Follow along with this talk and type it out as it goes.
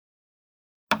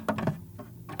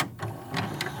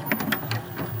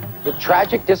The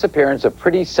tragic disappearance of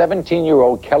pretty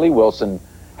 17-year-old Kelly Wilson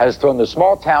has thrown the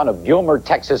small town of Gilmer,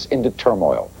 Texas, into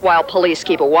turmoil. While police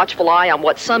keep a watchful eye on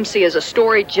what some see as a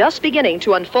story just beginning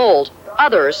to unfold,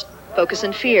 others focus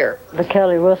in fear. The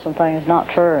Kelly Wilson thing is not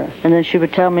true. And then she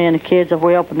would tell me and the kids if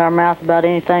we opened our mouth about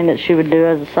anything that she would do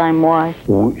as the same way.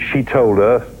 She told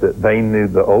us that they knew,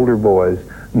 the older boys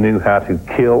knew how to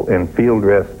kill and field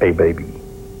dress a baby.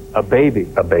 A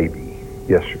baby? A baby,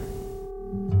 yes, sir.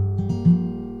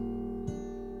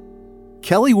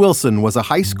 Kelly Wilson was a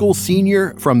high school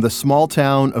senior from the small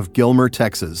town of Gilmer,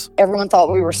 Texas. Everyone thought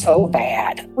we were so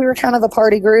bad. We were kind of the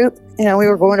party group. You know, we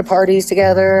were going to parties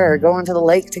together or going to the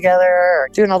lake together or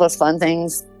doing all those fun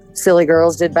things silly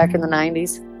girls did back in the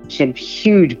 90s. She had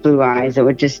huge blue eyes that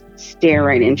would just stare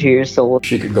right into your soul.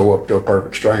 She could go up to a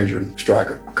perfect stranger and strike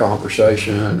a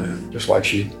conversation, and just like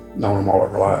she'd known them all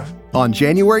of her life. On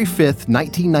January 5th,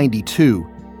 1992,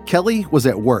 Kelly was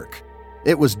at work.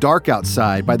 It was dark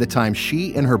outside by the time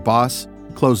she and her boss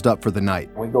closed up for the night.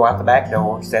 We go out the back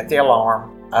door, set the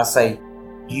alarm. I say,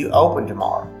 "You open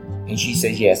tomorrow?" And she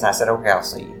says, "Yes." And I said, "Okay, I'll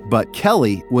see you." But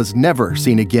Kelly was never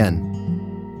seen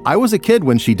again. I was a kid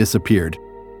when she disappeared.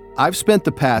 I've spent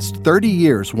the past 30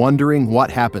 years wondering what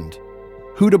happened.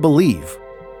 Who to believe?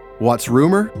 What's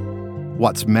rumor?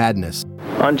 What's madness?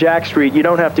 On Jack Street, you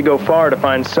don't have to go far to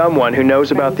find someone who knows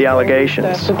about the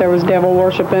allegations. That there was devil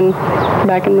worshiping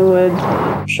back in the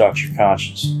woods. Shocks your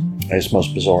conscience. It's the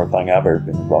most bizarre thing I've ever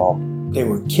been involved. They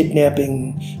were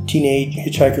kidnapping teenage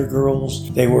hitchhiker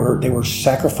girls. They were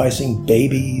sacrificing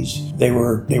babies. They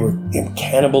were in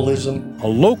cannibalism. A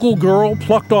local girl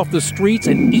plucked off the streets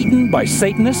and eaten by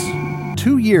Satanists.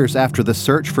 2 years after the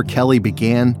search for Kelly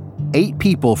began, 8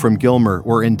 people from Gilmer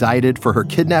were indicted for her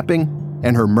kidnapping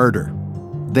and her murder.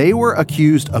 They were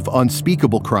accused of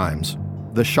unspeakable crimes.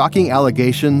 The shocking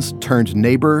allegations turned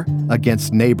neighbor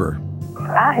against neighbor.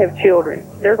 I have children.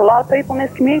 There's a lot of people in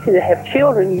this community that have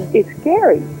children. It's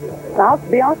scary. I'll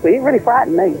be honest with you, it really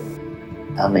frightened me.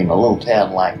 I mean, a little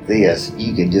town like this,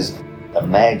 you can just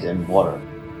imagine what an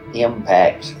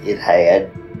impact it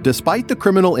had. Despite the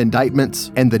criminal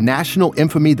indictments and the national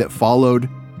infamy that followed,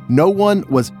 no one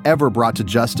was ever brought to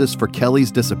justice for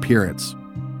Kelly's disappearance.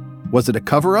 Was it a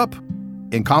cover-up,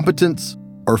 incompetence,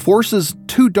 or forces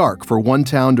too dark for one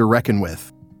town to reckon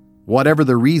with? Whatever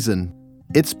the reason,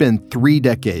 it's been 3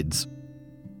 decades.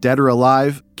 Dead or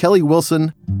alive, Kelly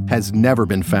Wilson has never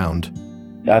been found.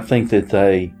 I think that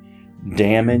they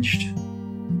damaged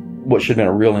what should have been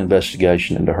a real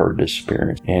investigation into her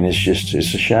disappearance. And it's a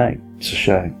shame. It's a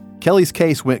shame. Kelly's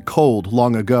case went cold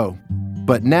long ago,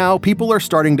 but now people are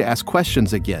starting to ask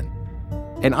questions again.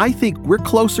 And I think we're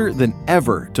closer than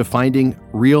ever to finding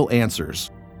real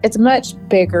answers. It's much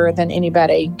bigger than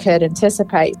anybody could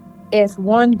anticipate. If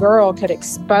one girl could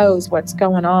expose what's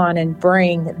going on and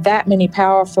bring that many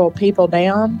powerful people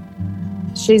down,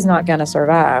 she's not going to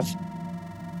survive.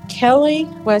 Kelly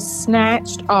was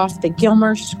snatched off the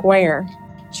Gilmer Square.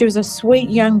 She was a sweet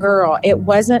young girl. It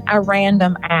wasn't a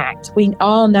random act. We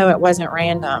all know it wasn't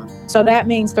random. So that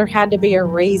means there had to be a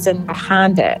reason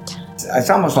behind it. It's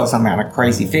almost like some kind of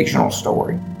crazy fictional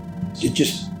story. It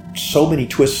just so many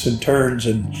twists and turns,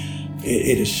 and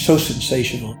it is so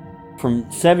sensational. From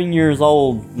 7 years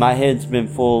old, my head's been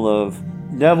full of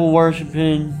devil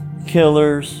worshiping,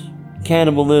 killers,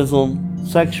 cannibalism,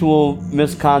 sexual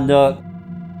misconduct.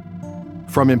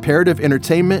 From Imperative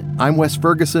Entertainment, I'm Wes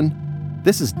Ferguson.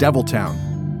 This is Deviltown.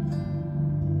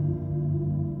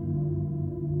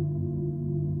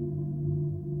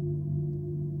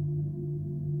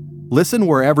 Listen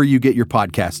wherever you get your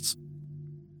podcasts.